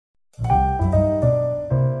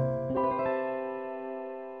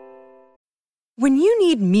When you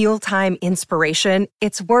need mealtime inspiration,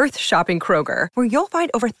 it's worth shopping Kroger, where you'll find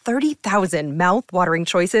over 30,000 mouth-watering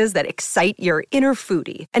choices that excite your inner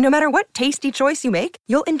foodie. And no matter what tasty choice you make,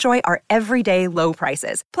 you'll enjoy our everyday low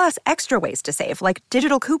prices, plus extra ways to save, like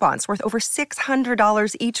digital coupons worth over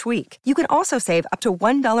 $600 each week. You can also save up to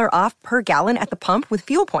 $1 off per gallon at the pump with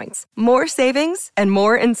fuel points. More savings and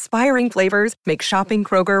more inspiring flavors make shopping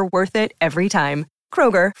Kroger worth it every time.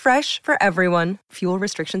 Kroger, fresh for everyone. Fuel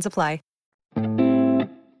restrictions apply.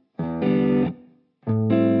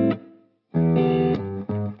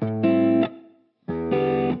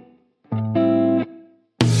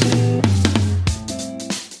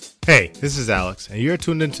 Hey, this is Alex, and you're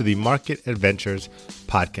tuned into the Market Adventures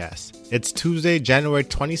podcast. It's Tuesday, January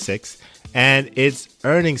 26th, and it's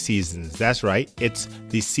earnings season. That's right. It's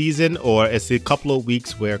the season, or it's a couple of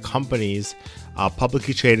weeks where companies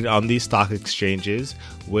publicly traded on these stock exchanges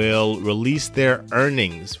will release their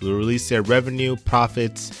earnings, will release their revenue,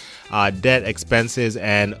 profits, debt, expenses,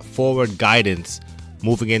 and forward guidance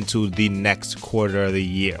moving into the next quarter of the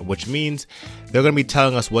year, which means they're going to be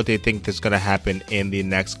telling us what they think is going to happen in the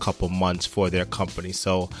next couple months for their company.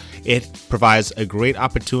 So it provides a great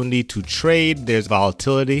opportunity to trade. There's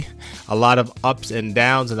volatility, a lot of ups and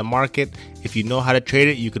downs in the market. If you know how to trade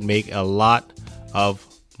it, you can make a lot of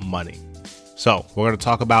money. So we're going to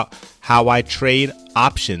talk about how I trade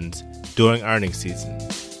options during earnings season.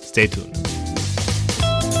 Stay tuned.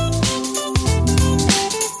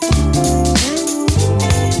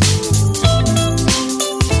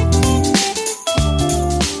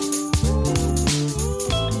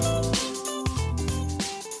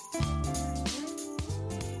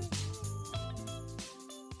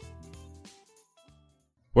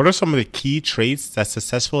 What are some of the key traits that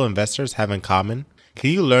successful investors have in common?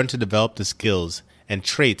 Can you learn to develop the skills and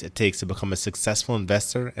traits it takes to become a successful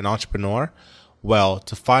investor and entrepreneur? Well,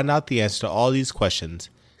 to find out the answer to all these questions,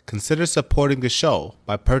 consider supporting the show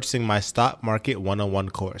by purchasing my Stock Market 101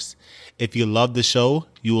 course. If you love the show,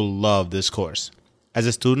 you will love this course. As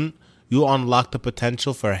a student, you will unlock the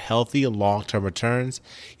potential for healthy long-term returns.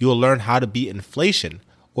 You will learn how to beat inflation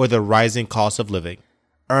or the rising cost of living,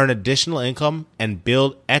 earn additional income, and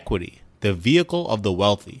build equity, the vehicle of the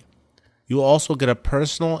wealthy. You will also get a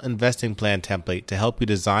personal investing plan template to help you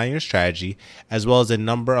design your strategy, as well as a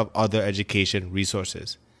number of other education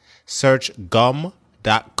resources. Search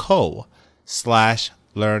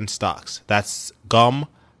gum.co/learnstocks. That's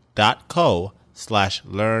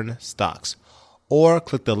gum.co/learnstocks. Or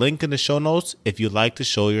click the link in the show notes if you'd like to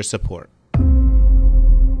show your support.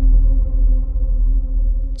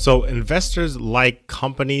 So investors like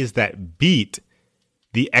companies that beat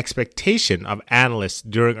the expectation of analysts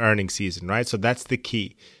during earnings season, right? So that's the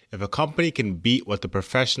key. If a company can beat what the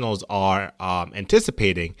professionals are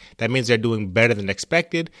anticipating, that means they're doing better than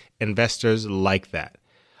expected. Investors like that.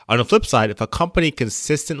 On the flip side, if a company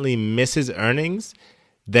consistently misses earnings,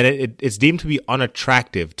 then it's deemed to be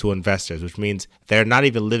unattractive to investors, which means they're not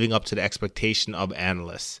even living up to the expectation of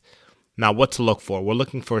analysts. Now, what to look for? We're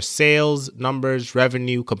looking for sales numbers,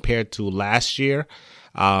 revenue compared to last year.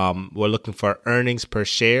 We're looking for earnings per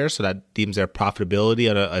share, so that deems their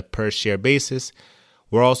profitability on a per share basis.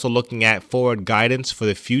 We're also looking at forward guidance for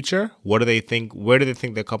the future. What do they think? Where do they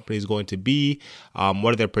think their company is going to be?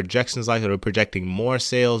 What are their projections like? Are they projecting more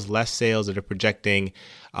sales, less sales? Are they projecting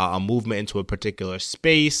a movement into a particular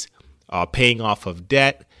space, paying off of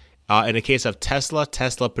debt? In the case of Tesla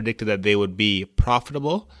predicted that they would be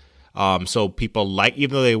profitable. So people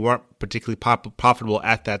even though they weren't particularly profitable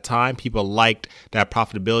at that time, people liked that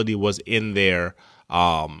profitability was in their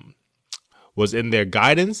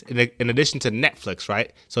guidance. In addition to Netflix,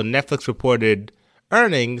 right? So Netflix reported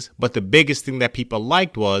earnings, but the biggest thing that people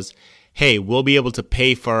liked was, hey, we'll be able to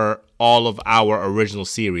pay for all of our original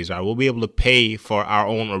series, right? We'll be able to pay for our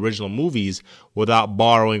own original movies without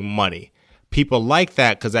borrowing money. People like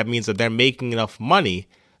that because that means that they're making enough money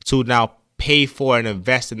to now pay for and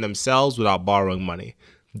invest in themselves without borrowing money.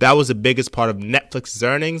 That was the biggest part of Netflix's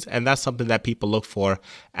earnings, and that's something that people look for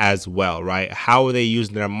as well, right? How are they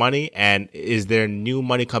using their money, and is there new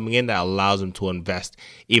money coming in that allows them to invest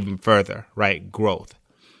even further, right? Growth.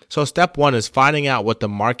 So step one is finding out what the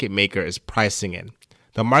market maker is pricing in.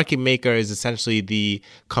 The market maker is essentially the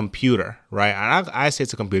computer, right? And I say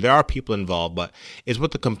it's a computer. There are people involved, but it's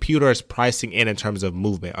what the computer is pricing in terms of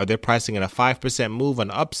movement. Are they pricing in a 5% move on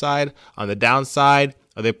the upside, on the downside?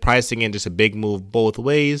 Are they pricing in just a big move both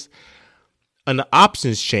ways? On the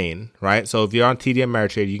options chain, right? So if you're on TD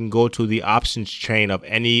Ameritrade, you can go to the options chain of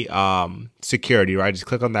any security, right? Just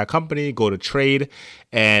click on that company, go to trade,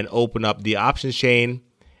 and open up the options chain.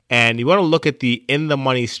 And you want to look at the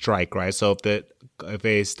in-the-money strike, right? So if the if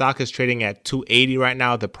a stock is trading at 280 right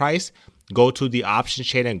now, the price, go to the options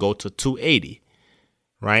chain and go to 280,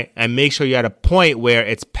 right? And make sure you're at a point where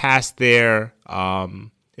it's past their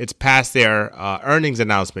earnings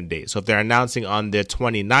announcement date. So if they're announcing on the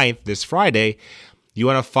 29th, this Friday, you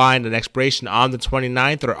want to find an expiration on the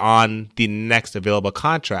 29th or on the next available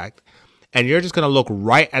contract. And you're just going to look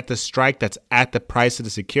right at the strike that's at the price of the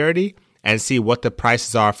security and see what the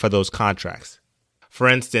prices are for those contracts. For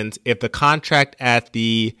instance, if the contract at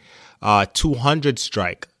the 200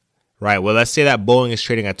 strike, right? Well, let's say that Boeing is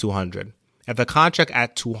trading at 200. If the contract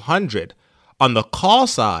at 200 on the call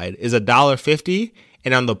side is $1.50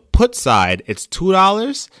 and on the put side it's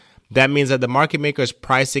 $2, that means that the market maker is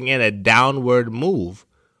pricing in a downward move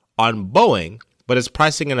on Boeing, but it's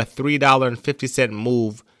pricing in a $3.50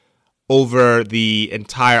 move over the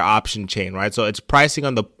entire option chain, right? So it's pricing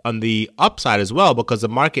on the upside as well because the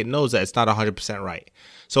market knows that it's not 100% right.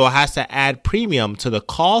 So it has to add premium to the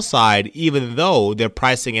call side even though they're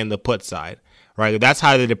pricing in the put side, right? That's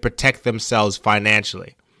how they protect themselves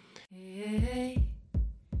financially. Hey,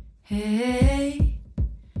 hey,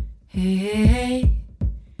 hey, hey,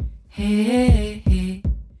 hey, hey,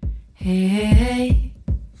 hey, hey.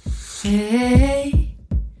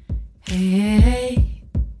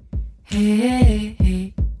 Hey, hey,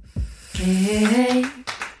 hey,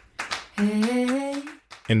 hey.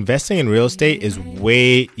 Investing in real estate is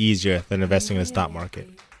way easier than investing in the stock market.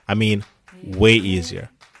 I mean, way easier.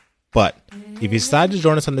 But if you decide to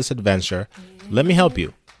join us on this adventure, let me help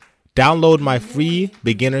you. Download my free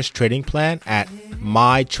beginner's trading plan at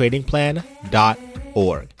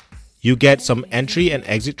mytradingplan.org. You get some entry and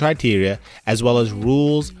exit criteria as well as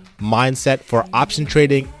rules, mindset for option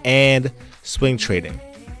trading and swing trading.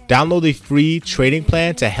 Download the free trading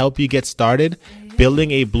plan to help you get started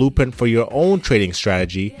building a blueprint for your own trading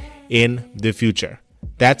strategy in the future.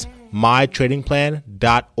 That's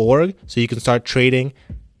mytradingplan.org so you can start trading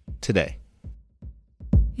today.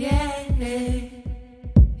 Yeah, yeah,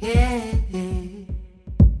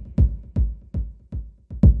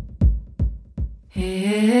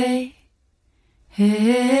 hey, hey,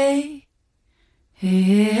 hey,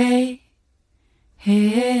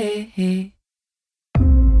 hey, hey.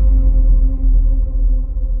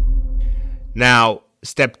 Now,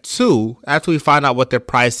 step 2, after we find out what they're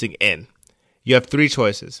pricing in, you have 3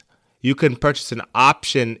 choices. You can purchase an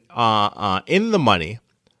option in the money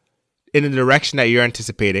in the direction that you're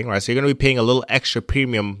anticipating, right? So you're going to be paying a little extra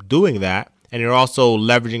premium doing that, and you're also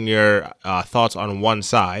leveraging your thoughts on one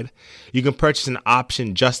side. You can purchase an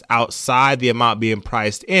option just outside the amount being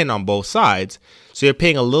priced in on both sides. So you're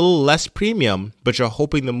paying a little less premium, but you're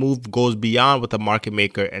hoping the move goes beyond what the market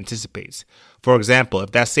maker anticipates. For example,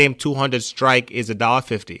 if that same 200 strike is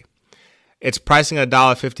 $1.50, it's pricing a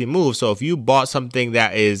 $1.50 move. So if you bought something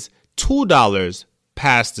that is $2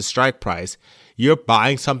 past the strike price, you're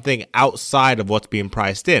buying something outside of what's being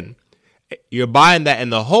priced in. You're buying that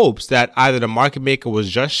in the hopes that either the market maker was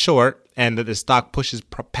just short and that the stock pushes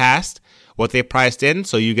past what they priced in,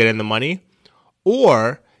 so you get in the money,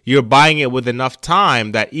 or you're buying it with enough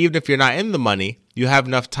time that even if you're not in the money, you have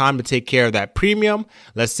enough time to take care of that premium.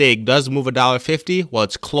 Let's say it does move $1.50. Well,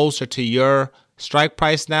 it's closer to your strike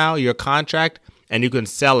price now, your contract, and you can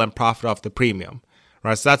sell and profit off the premium,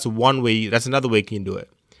 right? So that's one way. That's another way you can do it.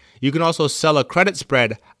 You can also sell a credit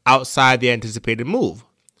spread outside the anticipated move.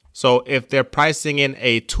 So if they're pricing in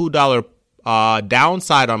a $2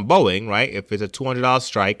 downside on Boeing, right? If it's a $200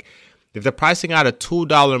 strike, if they're pricing out a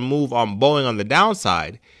 $2 move on Boeing on the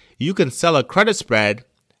downside, you can sell a credit spread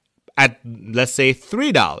at, let's say,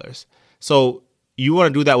 $3. So you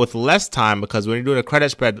want to do that with less time because when you're doing a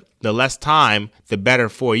credit spread, the less time, the better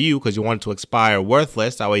for you because you want it to expire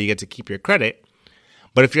worthless. That way you get to keep your credit.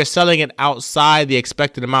 But if you're selling it outside the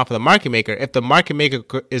expected amount for the market maker, if the market maker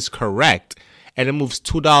is correct and it moves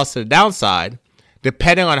 $2 to the downside,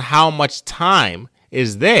 depending on how much time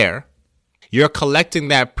is there, you're collecting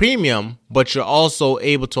that premium, but you're also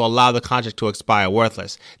able to allow the contract to expire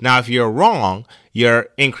worthless. Now, if you're wrong, you're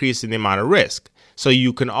increasing the amount of risk. So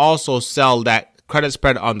you can also sell that credit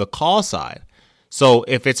spread on the call side. So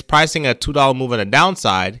if it's pricing a $2 move on the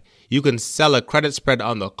downside, you can sell a credit spread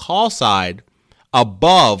on the call side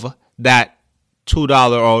above that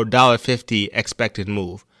 $2 or $1.50 expected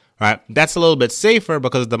move. Right? That's a little bit safer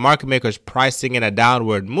because the market maker is pricing in a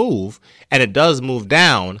downward move and it does move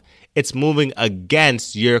down. It's moving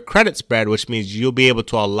against your credit spread, which means you'll be able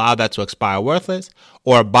to allow that to expire worthless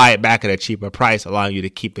or buy it back at a cheaper price, allowing you to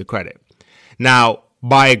keep the credit. Now,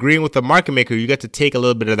 by agreeing with the market maker, you get to take a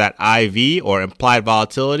little bit of that IV or implied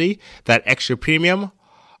volatility, that extra premium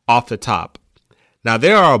off the top. Now,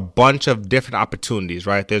 there are a bunch of different opportunities,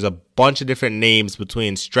 right? There's a bunch of different names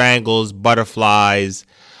between strangles, butterflies,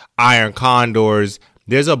 iron condors.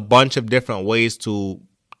 There's a bunch of different ways to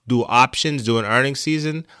do options during earnings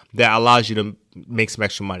season that allows you to make some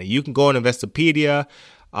extra money. You can go on Investopedia,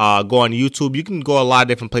 go on YouTube. You can go a lot of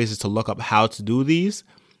different places to look up how to do these.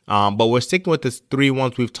 But we're sticking with the 3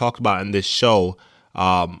 ones we've talked about in this show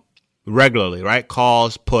regularly, right?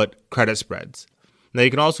 Calls, put, credit spreads. Now, you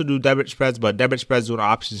can also do debit spreads, but debit spreads during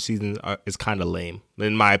option season is kind of lame,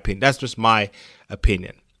 in my opinion. That's just my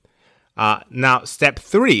opinion. Now, step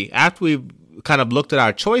 3, after we've kind of looked at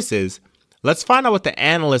our choices, let's find out what the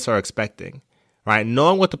analysts are expecting, right?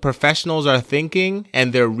 Knowing what the professionals are thinking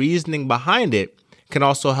and their reasoning behind it can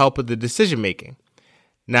also help with the decision making.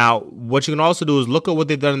 Now, what you can also do is look at what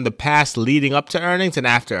they've done in the past leading up to earnings and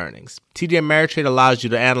after earnings. TD Ameritrade allows you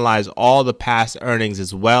to analyze all the past earnings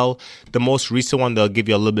as well. The most recent one, they'll give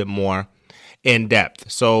you a little bit more in depth.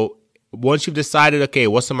 So once you've decided, okay,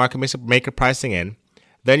 what's the market maker pricing in,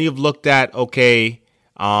 then you've looked at, okay,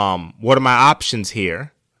 what are my options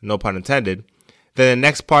here? No pun intended. Then the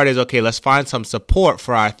next part is, okay, let's find some support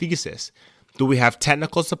for our thesis. Do we have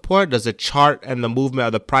technical support? Does the chart and the movement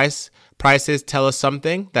of the prices tell us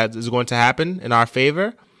something that is going to happen in our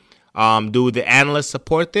favor? Do the analysts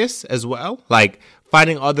support this as well? Like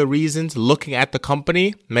finding other reasons, looking at the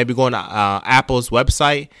company, maybe going to Apple's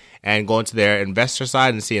website and going to their investor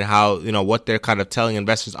side and seeing how, what they're kind of telling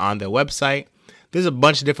investors on their website. There's a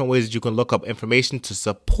bunch of different ways that you can look up information to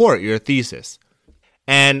support your thesis.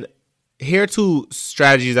 And here are 2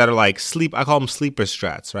 strategies that are like I call them sleeper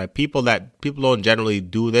strats, right? People don't generally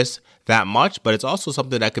do this that much, but it's also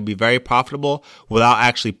something that could be very profitable without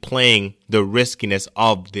actually playing the riskiness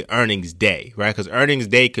of the earnings day, right? Because earnings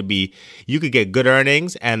day could be, you could get good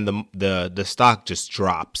earnings and the stock just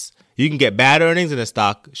drops. You can get bad earnings and the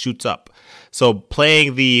stock shoots up. So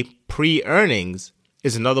playing the pre-earnings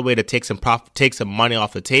is another way to take some money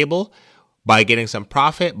off the table by getting some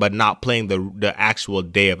profit, but not playing the actual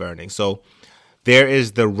day of earnings. So there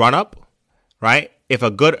is the run-up, right? If a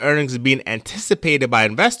good earnings is being anticipated by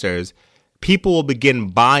investors, people will begin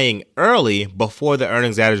buying early before the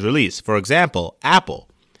earnings data is released. For example, Apple.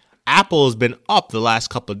 Apple has been up the last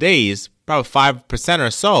couple of days, probably 5% or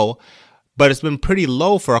so, but it's been pretty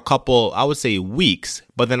low for a couple, I would say, weeks.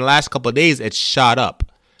 But then the last couple of days, it's shot up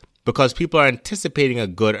because people are anticipating a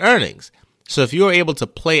good earnings. So if you're able to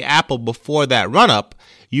play Apple before that run-up,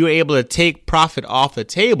 you're able to take profit off the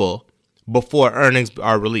table before earnings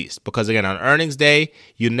are released. Because again, on earnings day,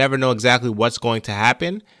 you never know exactly what's going to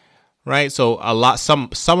happen, right? So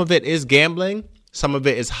some of it is gambling, some of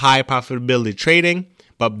it is high profitability trading,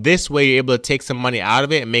 but this way you're able to take some money out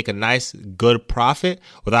of it and make a nice, good profit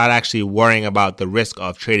without actually worrying about the risk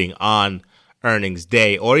of trading on earnings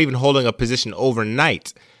day or even holding a position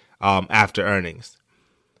overnight after earnings.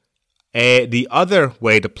 The other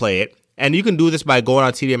way to play it, and you can do this by going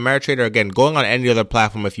on TD Ameritrade or again going on any other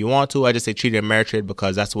platform if you want to. I just say TD Ameritrade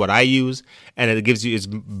because that's what I use, and it's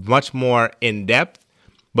much more in depth.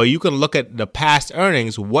 But you can look at the past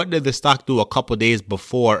earnings. What did the stock do a couple days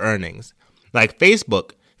before earnings? Like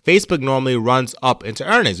Facebook normally runs up into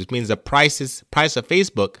earnings, which means the price of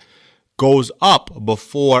Facebook goes up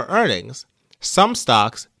before earnings. Some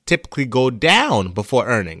stocks typically go down before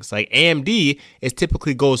earnings. Like AMD, it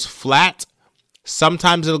typically goes flat.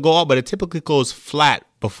 Sometimes it'll go up, but it typically goes flat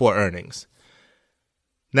before earnings.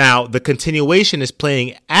 Now, the continuation is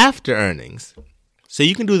playing after earnings. So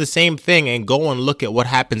you can do the same thing and go and look at what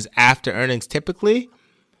happens after earnings typically.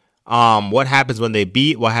 What happens when they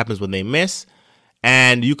beat, what happens when they miss.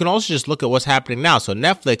 And you can also just look at what's happening now. So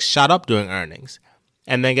Netflix shot up during earnings.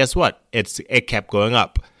 And then guess what? It kept going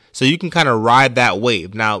up. So you can kind of ride that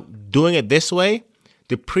wave. Now, doing it this way,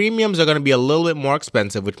 the premiums are going to be a little bit more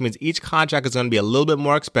expensive, which means each contract is going to be a little bit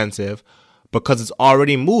more expensive because it's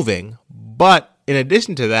already moving. But in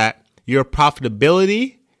addition to that, your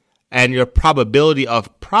profitability and your probability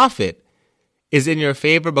of profit is in your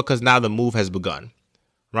favor because now the move has begun,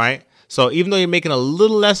 right? So even though you're making a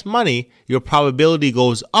little less money, your probability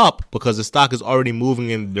goes up because the stock is already moving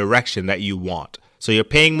in the direction that you want. So you're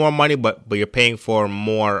paying more money, but you're paying for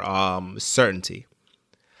more certainty.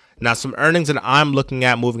 Now, some earnings that I'm looking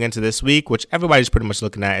at moving into this week, which everybody's pretty much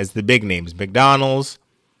looking at, is the big names. McDonald's.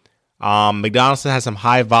 McDonald's has some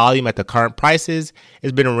high volume at the current prices.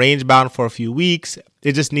 It's been range bound for a few weeks.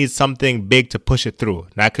 It just needs something big to push it through.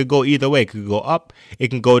 Now, it could go either way. It could go up. It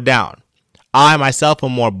can go down. I myself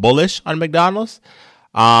am more bullish on McDonald's.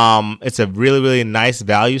 It's a really, really nice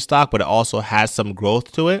value stock, but it also has some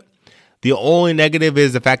growth to it. The only negative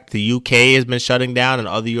is the fact that the UK has been shutting down and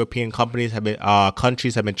other European countries have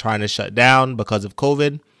been trying to shut down because of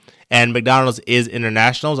COVID. And McDonald's is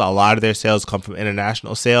international. So a lot of their sales come from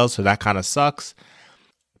international sales, so that kind of sucks.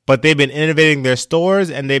 But they've been innovating their stores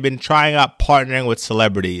and they've been trying out partnering with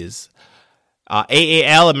celebrities.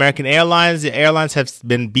 AAL, American Airlines, the airlines have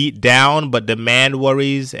been beat down, but demand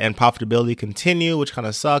worries and profitability continue, which kind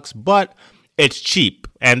of sucks. But it's cheap.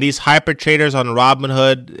 And these hyper traders on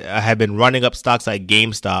Robinhood have been running up stocks like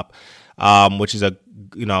GameStop, which is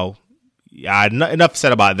enough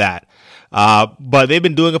said about that. But they've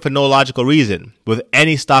been doing it for no logical reason with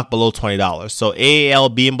any stock below $20. So AAL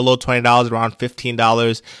being below $20, around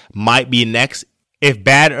 $15 might be next. If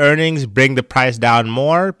bad earnings bring the price down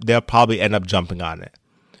more, they'll probably end up jumping on it.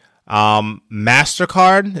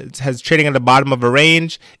 MasterCard has trading at the bottom of a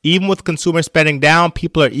range. Even with consumer spending down,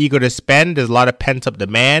 people are eager to spend. There's a lot of pent-up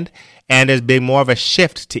demand, and there's been more of a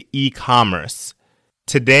shift to e-commerce.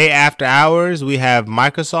 Today, after hours, we have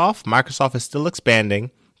Microsoft. Microsoft is still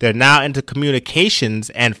expanding. They're now into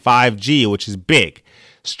communications and 5G, which is big.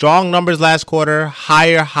 Strong numbers last quarter,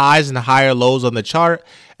 higher highs and higher lows on the chart.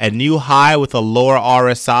 A new high with a lower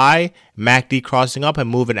RSI, MACD crossing up, and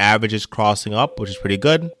moving averages crossing up, which is pretty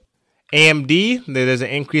good. AMD, there's an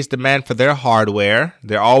increased demand for their hardware.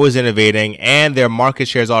 They're always innovating, and their market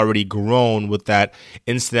share has already grown with that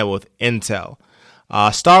incident with Intel.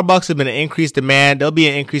 Starbucks has been an increased demand. There'll be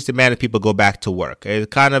an increased demand if people go back to work.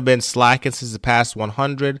 It's kind of been slacking since the past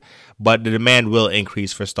 100, but the demand will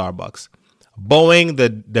increase for Starbucks. Boeing, the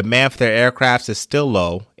demand for their aircrafts is still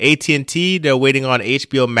low. AT&T, they're waiting on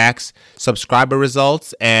HBO Max subscriber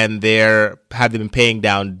results, and have been paying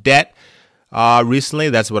down debt recently.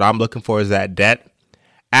 That's what I'm looking for, is that debt.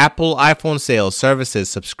 Apple iPhone sales, services,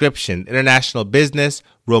 subscription, international business,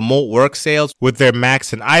 remote work sales with their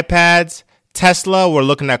Macs and iPads. Tesla, we're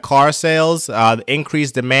looking at car sales, the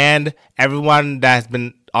increased demand. Everyone that's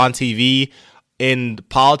been on TV in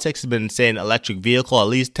politics has been saying electric vehicle at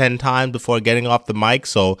least 10 times before getting off the mic.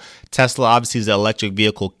 So Tesla obviously is the electric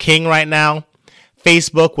vehicle king right now.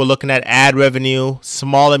 Facebook, we're looking at ad revenue.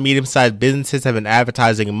 Small and medium-sized businesses have been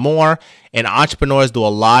advertising more, and entrepreneurs do a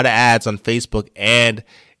lot of ads on Facebook and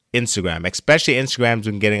Instagram. Especially Instagram's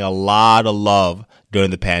been getting a lot of love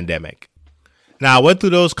during the pandemic. Now, I went through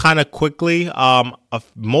those kind of quickly.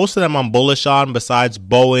 Most of them I'm bullish on, besides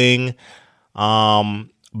Boeing,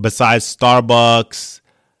 besides Starbucks,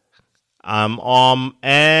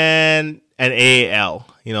 and AAL.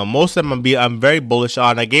 Most of them I'm very bullish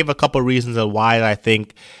on. I gave a couple reasons of why I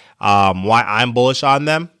think why I'm bullish on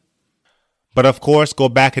them. But of course, go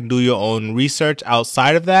back and do your own research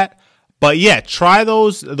outside of that. But yeah, try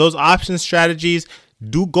those option strategies.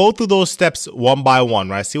 Do go through those steps one by one,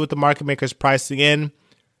 right? See what the market maker is pricing in.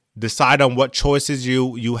 Decide on what choices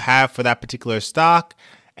you have for that particular stock,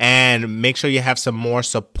 and make sure you have some more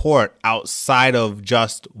support outside of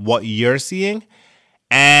just what you're seeing.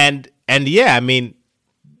 And yeah, I mean,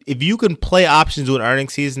 if you can play options during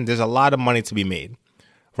earnings season, there's a lot of money to be made,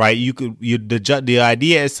 right? The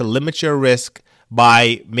idea is to limit your risk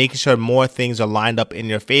by making sure more things are lined up in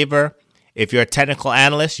your favor. If you're a technical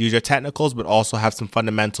analyst, use your technicals, but also have some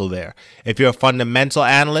fundamental there. If you're a fundamental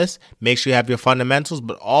analyst, make sure you have your fundamentals,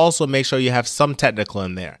 but also make sure you have some technical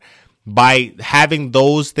in there. By having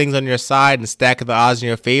those things on your side and stacking the odds in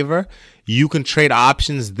your favor, you can trade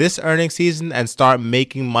options this earnings season and start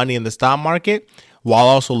making money in the stock market while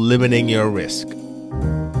also limiting your risk.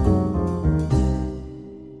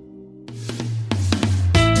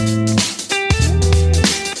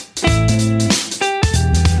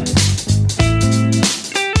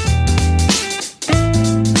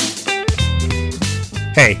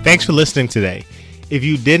 Hey, thanks for listening today. If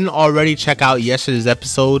you didn't already check out yesterday's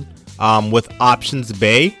episode with Options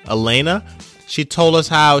Bay, Elena, she told us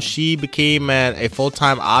how she became a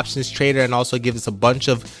full-time options trader and also gives us a bunch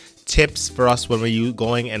of tips for us when we're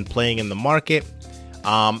going and playing in the market.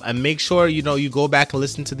 And make sure you go back and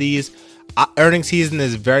listen to these. Earnings season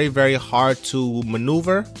is very, very hard to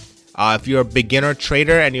maneuver. If you're a beginner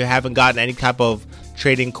trader and you haven't gotten any type of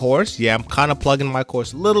trading course, yeah, I'm kind of plugging my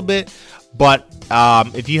course a little bit. But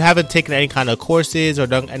if you haven't taken any kind of courses or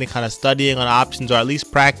done any kind of studying on options, or at least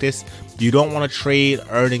practice, you don't want to trade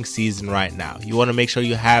earnings season right now. You want to make sure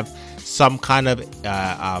you have some kind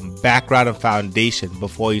of background and foundation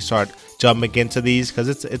before you start jumping into these, because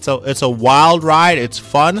it's a wild ride. It's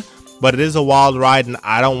fun, but it is a wild ride, and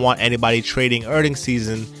I don't want anybody trading earnings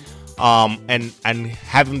season and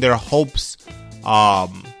having their hopes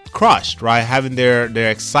crushed, right? Having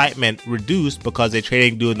their excitement reduced because they're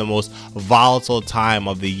trading during the most volatile time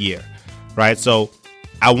of the year, right? So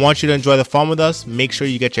I want you to enjoy the fun with us. Make sure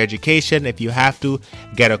you get your education. If you have to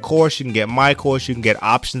get a course, you can get my course, you can get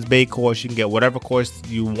Options Bay course, you can get whatever course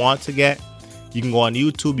you want to get. You can go on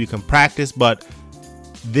YouTube, you can practice, but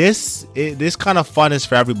this kind of fun is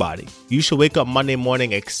for everybody. You should wake up Monday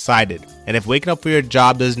morning excited. And if waking up for your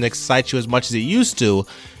job doesn't excite you as much as it used to,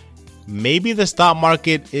 maybe the stock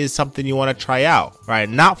market is something you want to try out, right?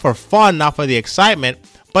 Not for fun, not for the excitement,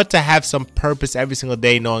 but to have some purpose every single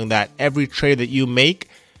day, knowing that every trade that you make,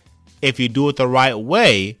 if you do it the right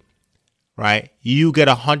way, right, you get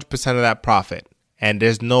 100% of that profit. And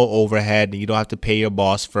there's no overhead, and you don't have to pay your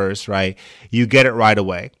boss first, right? You get it right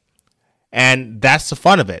away. And that's the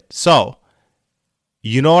fun of it. So,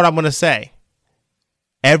 you know what I'm going to say.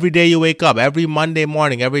 Every day you wake up, every Monday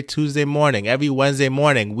morning, every Tuesday morning, every Wednesday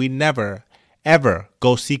morning, we never, ever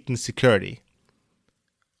go seeking security.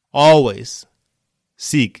 Always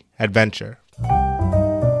seek adventure.